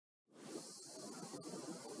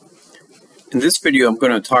In this video, I'm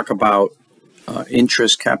going to talk about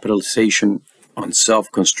interest capitalization on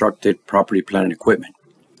self-constructed property, plant, and equipment.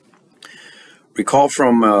 Recall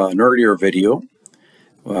from an earlier video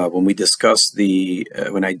when we discussed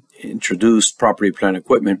when I introduced property, plant, and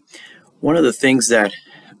equipment, one of the things that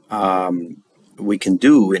we can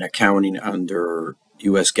do in accounting under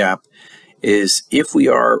US GAAP is if we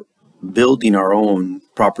are building our own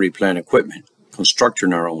property, plant, and equipment,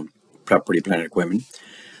 constructing our own property, plant, and equipment,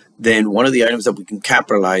 then one of the items that we can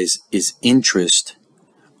capitalize is interest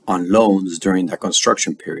on loans during that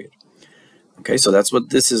construction period. Okay, so that's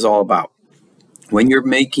what this is all about. When you're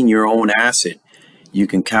making your own asset, you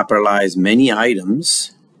can capitalize many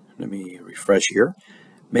items. Let me refresh here.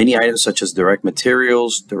 Many items such as direct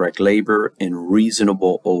materials, direct labor, and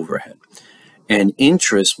reasonable overhead. And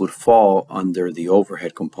interest would fall under the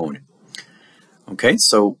overhead component. Okay,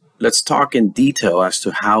 so let's talk in detail as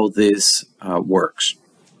to how this works.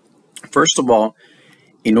 First of all,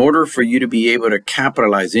 in order for you to be able to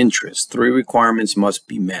capitalize interest, 3 requirements must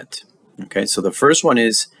be met. Okay, so the first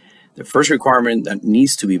requirement that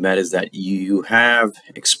needs to be met is that you have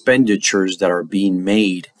expenditures that are being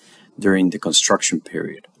made during the construction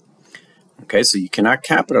period. Okay, so you cannot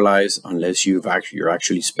capitalize unless you're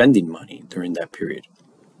actually spending money during that period.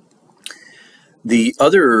 The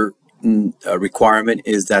other requirement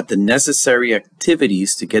is that the necessary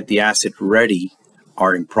activities to get the asset ready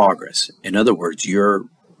are in progress. In other words, you're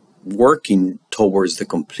working towards the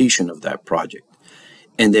completion of that project.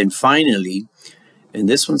 And then finally, and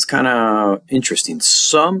this one's kind of interesting,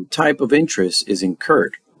 some type of interest is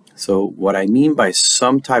incurred. So what I mean by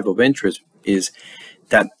some type of interest is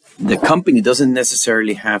that the company doesn't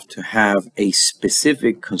necessarily have to have a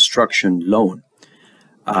specific construction loan.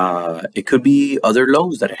 It could be other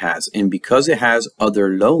loans that it has. And because it has other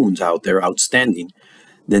loans out there outstanding,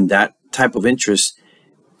 then that type of interest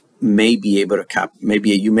may be able to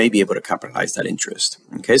you may be able to capitalize that interest.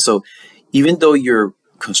 Okay, so even though you're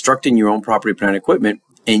constructing your own property, plant, and equipment,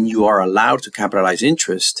 and you are allowed to capitalize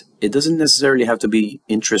interest, it doesn't necessarily have to be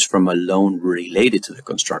interest from a loan related to the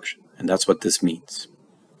construction. And that's what this means.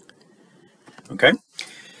 Okay.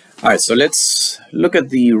 All right, so let's look at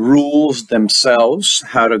the rules themselves,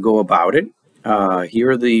 how to go about it.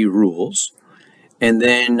 Here are the rules. And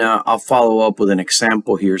then I'll follow up with an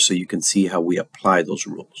example here so you can see how we apply those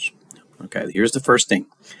rules. Okay, here's the first thing.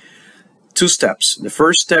 2 steps. The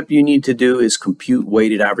first step you need to do is compute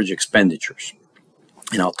weighted average expenditures.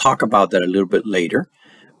 And I'll talk about that a little bit later.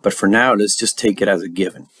 But for now, let's just take it as a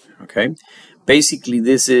given. Okay. Basically,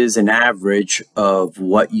 this is an average of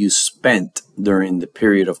what you spent during the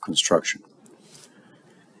period of construction.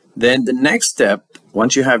 Then the next step,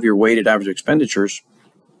 once you have your weighted average expenditures,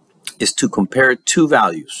 is to compare 2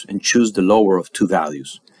 values and choose the lower of 2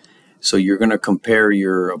 values. So you're going to compare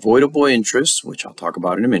your avoidable interest, which I'll talk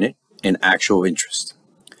about in a minute, and actual interest.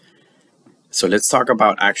 So let's talk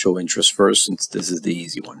about actual interest first, since this is the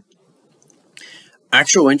easy one.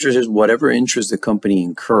 Actual interest is whatever interest the company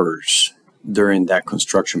incurs during that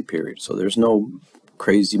construction period. So there's no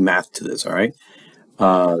crazy math to this, all right?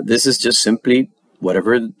 This is just simply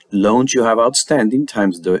whatever loans you have outstanding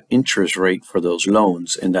times the interest rate for those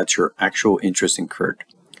loans, and that's your actual interest incurred.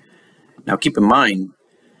 Now keep in mind,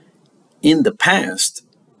 in the past,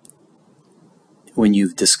 when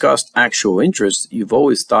you've discussed actual interest, you've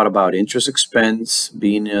always thought about interest expense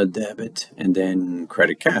being a debit and then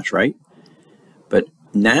credit cash, right? But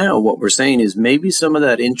now what we're saying is maybe some of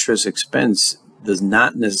that interest expense does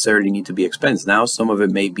not necessarily need to be expensed. Now some of it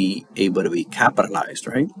may be able to be capitalized,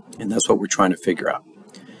 right? And that's what we're trying to figure out.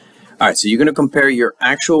 All right, so you're going to compare your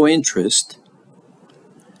actual interest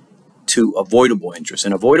to avoidable interest.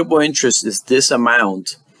 And avoidable interest is this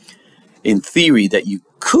amount, in theory, that you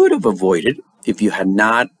could have avoided if you had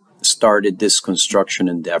not started this construction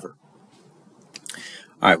endeavor.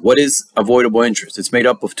 All right, what is avoidable interest? It's made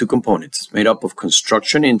up of 2 components. It's made up of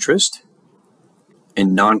construction interest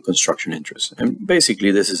and non-construction interest. And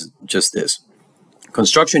basically, this is just this.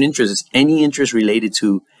 Construction interest is any interest related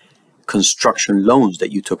to construction loans that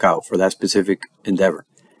you took out for that specific endeavor.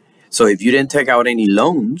 So if you didn't take out any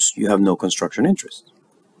loans, you have no construction interest.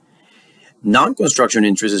 Non-construction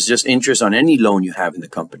interest is just interest on any loan you have in the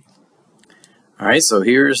company. All right, so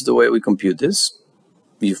here's the way we compute this.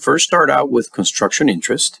 You first start out with construction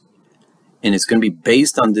interest, and it's going to be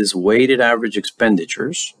based on this weighted average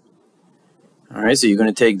expenditures. All right, so you're going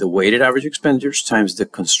to take the weighted average expenditures times the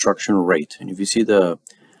construction rate. And if you see the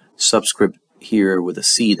subscript here with a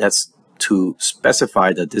C, that's to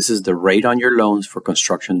specify that this is the rate on your loans for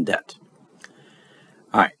construction debt.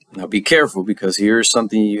 All right, now be careful, because here's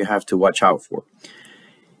something you have to watch out for.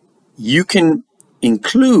 You can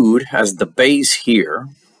include as the base here,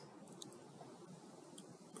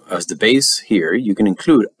 you can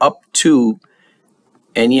include up to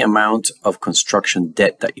any amount of construction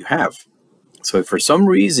debt that you have. So if for some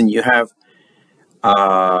reason you have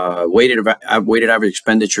weighted average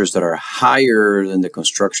expenditures that are higher than the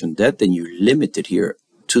construction debt, then you limit it here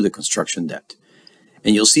to the construction debt.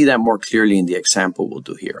 And you'll see that more clearly in the example we'll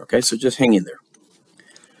do here, okay? So just hang in there.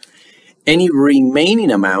 Any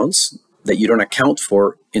remaining amounts that you don't account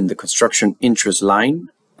for in the construction interest line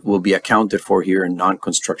will be accounted for here in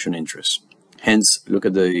non-construction interest. Hence, look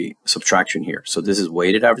at the subtraction here. So this is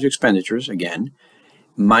weighted average expenditures, again,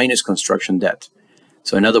 minus construction debt.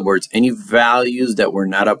 So in other words, any values that were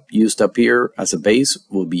not used up here as a base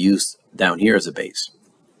will be used down here as a base.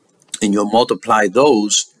 And you'll multiply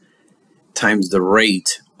those times the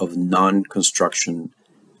rate of non-construction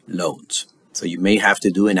loans. So you may have to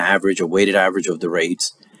do an average, a weighted average of the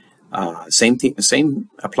rates. Same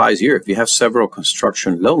applies here. If you have several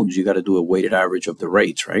construction loans, you got to do a weighted average of the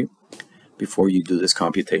rates, right? Before you do this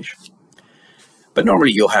computation. But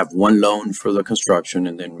normally you'll have one loan for the construction,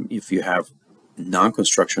 and then if you have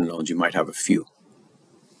non-construction loans, you might have a few.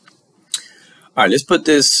 All right, let's put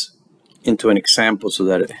this into an example so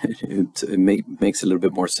that it makes a little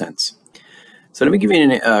bit more sense. So let me give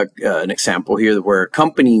you an example here where a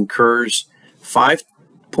company incurs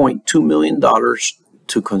 $5.2 million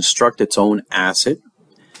to construct its own asset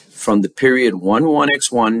from the period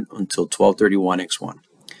 1/1/X1 until 12/31/X1.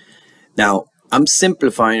 Now, I'm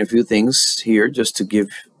simplifying a few things here just to give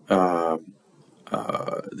the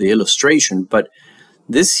illustration, but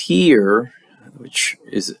this here, which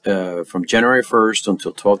is from January 1st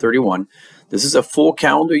until 12/31, this is a full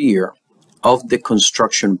calendar year of the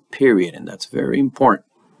construction period, and that's very important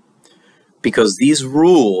because these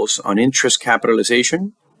rules on interest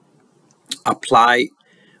capitalization apply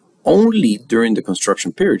only during the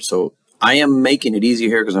construction period. So I am making it easy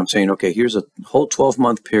here because I'm saying, okay, here's a whole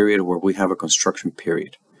 12-month period where we have a construction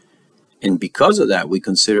period. And because of that, we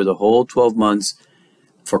consider the whole 12 months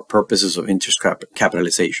for purposes of interest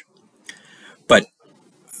capitalization. But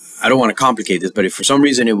I don't want to complicate this, but if for some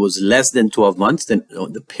reason it was less than 12 months, then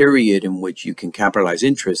the period in which you can capitalize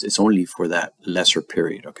interest is only for that lesser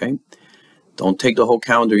period, okay? Don't take the whole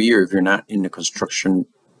calendar year if you're not in the construction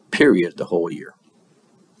period the whole year.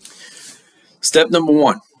 Step number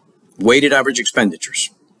one, weighted average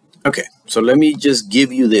expenditures. Okay, so let me just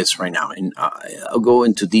give you this right now, and I'll go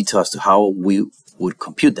into detail as to how we would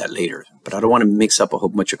compute that later, but I don't want to mix up a whole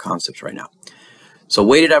bunch of concepts right now. So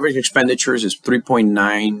weighted average expenditures is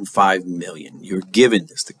 3.95 million. You're given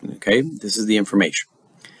this, okay? This is the information.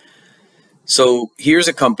 So here's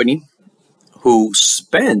a company who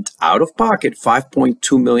spent out of pocket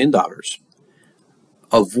 $5.2 million,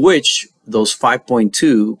 of which those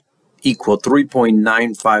 5.2 equal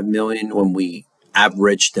 3.95 million when we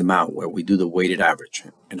average them out, where we do the weighted average.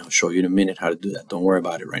 And I'll show you in a minute how to do that. Don't worry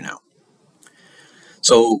about it right now.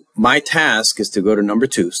 So my task is to go to number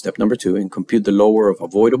two, step number two, and compute the lower of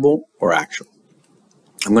avoidable or actual.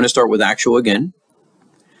 I'm going to start with actual again.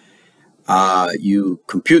 You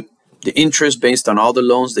compute the interest based on all the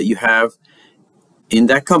loans that you have in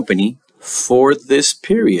that company for this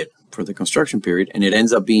period, for the construction period, and it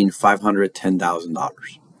ends up being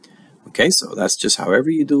 $510,000. Okay, so that's just however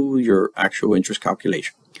you do your actual interest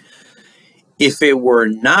calculation. If it were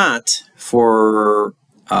not for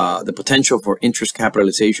the potential for interest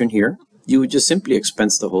capitalization here, you would just simply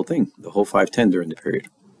expense the whole thing, the whole 510 during the period.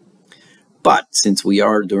 But since we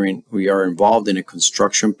are involved in a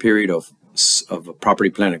construction period of property,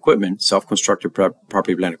 plant, equipment, self-constructed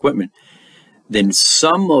property, plant, equipment, then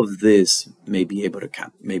some of this may be able to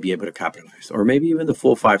capitalize, or maybe even the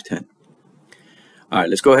full 510. All right,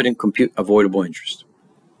 let's go ahead and compute avoidable interest.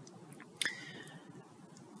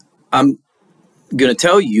 I'm going to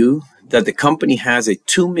tell you that the company has a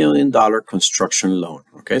 $2 million construction loan.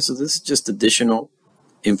 Okay, so this is just additional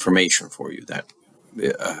information for you that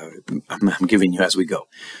I'm giving you as we go.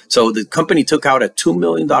 So the company took out a $2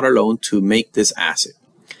 million loan to make this asset.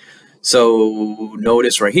 So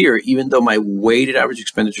notice right here, even though my weighted average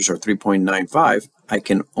expenditures are 3.95, I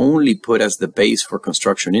can only put as the base for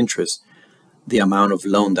construction interest the amount of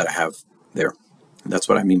loan that I have there. And that's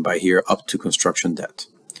what I mean by here, up to construction debt.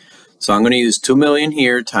 So I'm going to use 2 million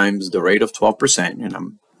here times the rate of 12%, and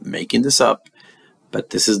I'm making this up,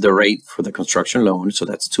 but this is the rate for the construction loan, so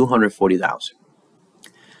that's 240,000.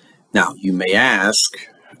 Now you may ask,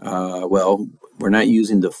 well, we're not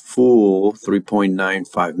using the full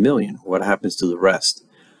 3.95 million. What happens to the rest?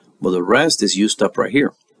 Well, the rest is used up right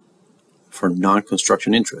here for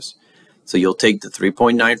non-construction interest. So you'll take the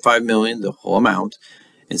 3.95 million, the whole amount,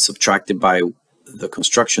 and subtract it by the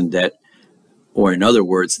construction debt, or in other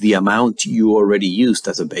words, the amount you already used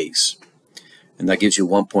as a base. And that gives you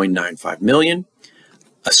 1.95 million.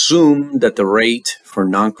 Assume that the rate for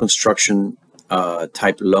non-construction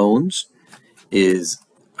type loans is,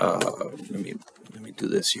 let me do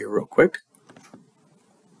this here real quick.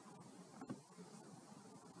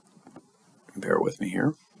 Bear with me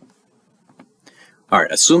here. All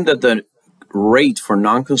right, assume that the rate for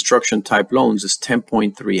non-construction type loans is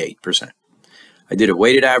 10.38%. I did a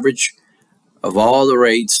weighted average of all the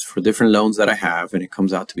rates for different loans that I have, and it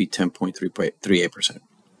comes out to be 10.38%.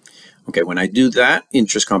 Okay, when I do that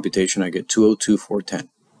interest computation, I get 202,410.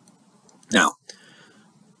 Now,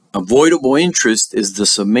 avoidable interest is the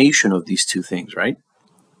summation of these two things, right?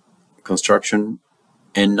 Construction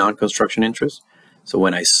and non-construction interest. So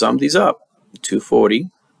when I sum these up, 240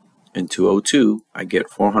 and 202, I get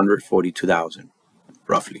 442,000,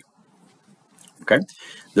 roughly. Okay.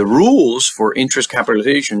 The rules for interest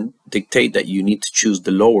capitalization dictate that you need to choose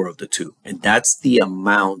the lower of the two, and that's the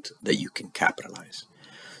amount that you can capitalize.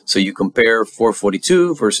 So you compare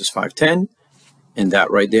 442 versus 510, and that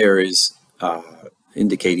right there is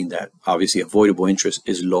indicating that obviously avoidable interest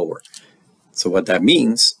is lower. So what that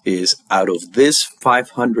means is out of this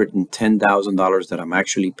 $510,000 that I'm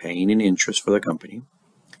actually paying in interest for the company,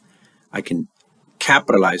 I can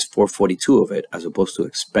capitalize 442 of it as opposed to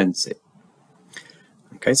expense it.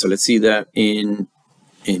 Okay, so let's see that in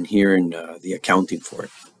here in the accounting for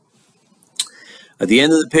it. At the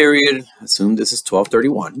end of the period, assume this is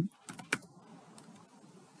 12/31.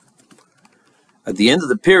 At the end of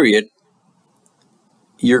the period,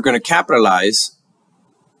 you're going to capitalize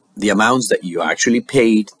the amounts that you actually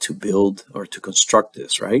paid to build or to construct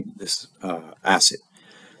this, right? This asset.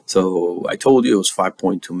 So I told you it was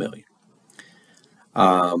 5.2 million.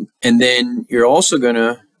 And then you're also going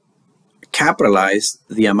to capitalize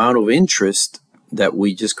the amount of interest that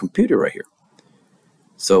we just computed right here.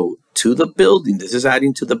 So to the building, this is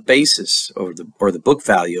adding to the basis or the book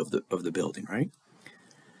value of the building, right?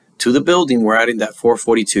 To the building, we're adding that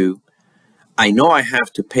 442. I know I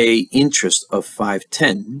have to pay interest of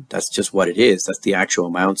 510. That's just what it is. That's the actual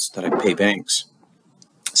amounts that I pay banks.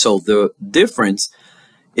 So the difference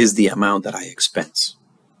is the amount that I expense.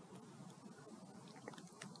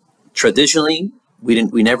 Traditionally, we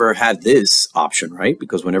never had this option, right?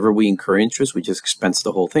 Because whenever we incur interest, we just expense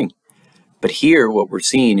the whole thing. But here, what we're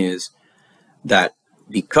seeing is that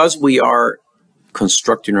because we are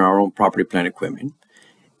constructing our own property, plant, equipment,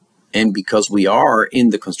 and because we are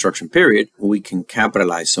in the construction period, we can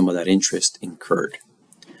capitalize some of that interest incurred.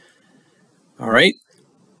 All right.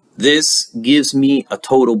 This gives me a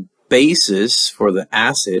total basis for the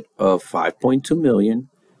asset of 5.2 million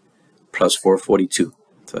plus 442.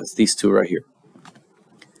 So that's these two right here.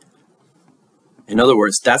 In other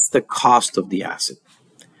words, that's the cost of the asset.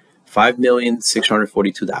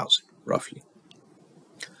 5,642,000 roughly.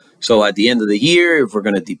 So at the end of the year, if we're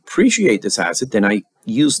going to depreciate this asset, then I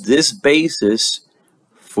use this basis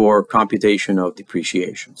for computation of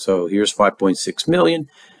depreciation. So here's 5.6 million.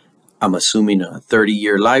 I'm assuming a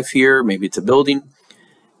 30-year life here. Maybe it's a building.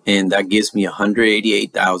 And that gives me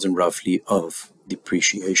 188,000 roughly of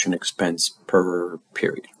depreciation expense per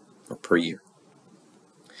period or per year.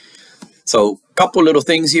 So a couple little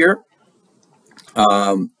things here.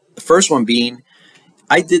 The first one being,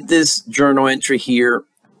 I did this journal entry here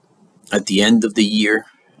at the end of the year,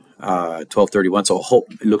 12/31. So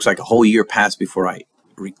it looks like a whole year passed before I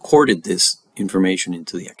recorded this information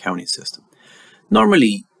into the accounting system.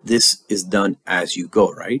 Normally, this is done as you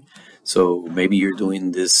go, right? So maybe you're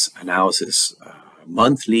doing this analysis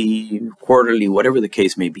monthly, quarterly, whatever the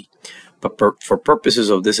case may be. But for purposes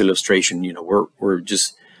of this illustration, you know, we're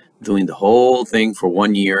just doing the whole thing for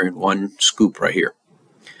 1 year in one scoop right here.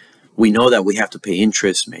 We know that we have to pay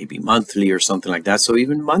interest maybe monthly or something like that. So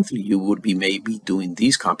even monthly, you would be maybe doing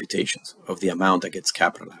these computations of the amount that gets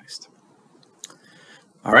capitalized.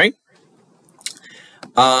 All right.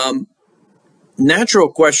 Natural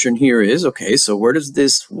question here is, okay, so where does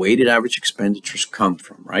this weighted average expenditures come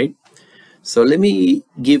from, right? So let me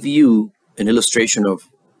give you an illustration of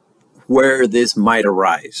where this might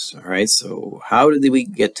arise. All right. So how did we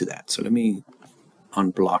get to that? So let me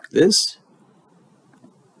unblock this.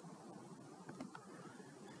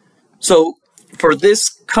 So for this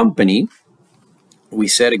company, we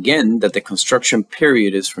said again that the construction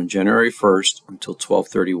period is from January 1st until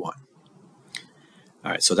 12/31.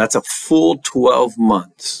 All right, so that's a full 12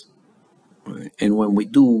 months. And when we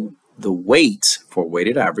do the weights for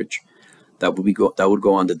weighted average, that would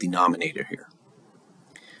go on the denominator here.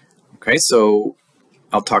 Okay, so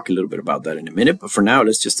I'll talk a little bit about that in a minute, but for now,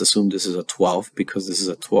 let's just assume this is a 12 because this is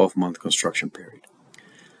a 12-month construction period.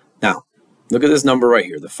 Now, look at this number right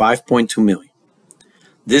here, the 5.2 million.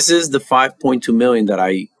 This is the 5.2 million that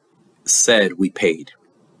I said we paid.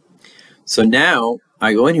 So now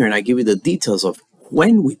I go in here and I give you the details of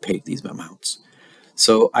when we paid these amounts.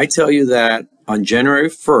 So I tell you that on January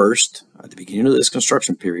 1st, at the beginning of this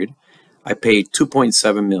construction period, I paid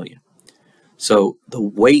 2.7 million. So the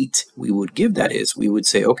weight we would give that is, we would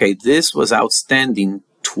say, okay, this was outstanding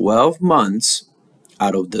 12 months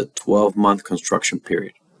out of the 12-month construction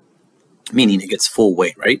period, meaning it gets full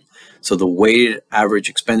weight, right? So the weighted average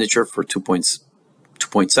expenditure for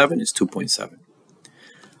 2.7 is 2.7.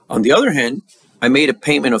 On the other hand, I made a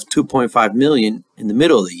payment of 2.5 million in the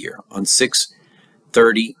middle of the year on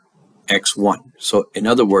 6/30/X1. So in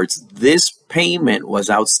other words, this payment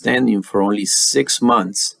was outstanding for only 6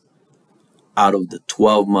 months out of the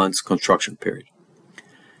 12 months construction period.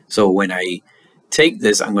 So when I take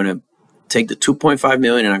this, I'm going to take the 2.5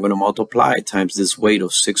 million and I'm going to multiply it times this weight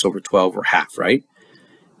of 6/12 or half, right?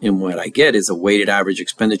 And what I get is a weighted average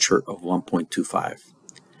expenditure of 1.25.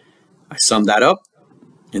 I sum that up,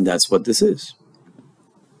 and that's what this is.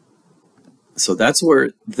 So that's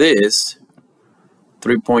where this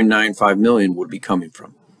 3.95 million would be coming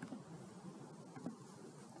from.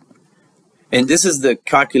 And this is the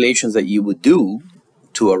calculations that you would do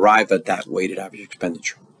to arrive at that weighted average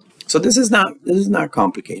expenditure. So this is not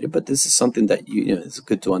complicated, but this is something that it's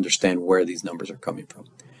good to understand where these numbers are coming from.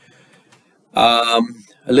 A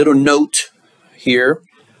little note here.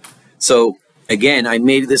 So again, I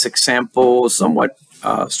made this example somewhat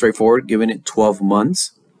straightforward, given it 12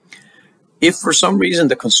 months. If for some reason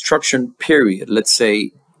the construction period, let's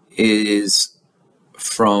say, is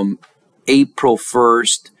from April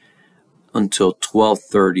 1st until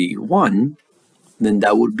 12/31, then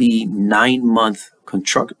that would be 9-month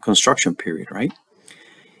construction period, right?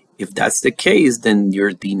 If that's the case, then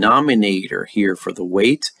your denominator here for the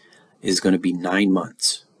weight is going to be 9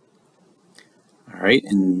 months. All right,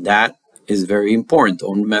 and that is very important.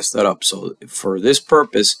 Don't mess that up. So for this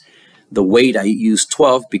purpose, the weight I use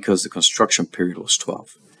 12 because the construction period was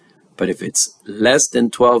 12. But if it's less than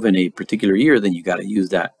 12 in a particular year, then you got to use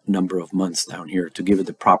that number of months down here to give it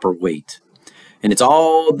the proper weight. And it's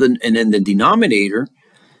all and then the denominator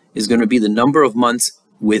is going to be the number of months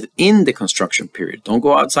within the construction period. Don't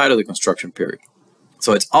go outside of the construction period.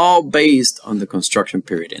 So it's all based on the construction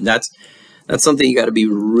period, and that's something you got to be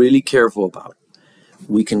really careful about.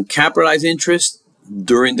 We can capitalize interest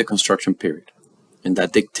during the construction period, and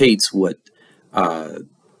that dictates what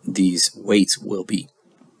these weights will be.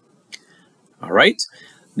 All right,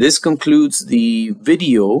 this concludes the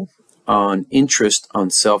video on interest on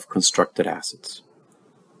self-constructed assets.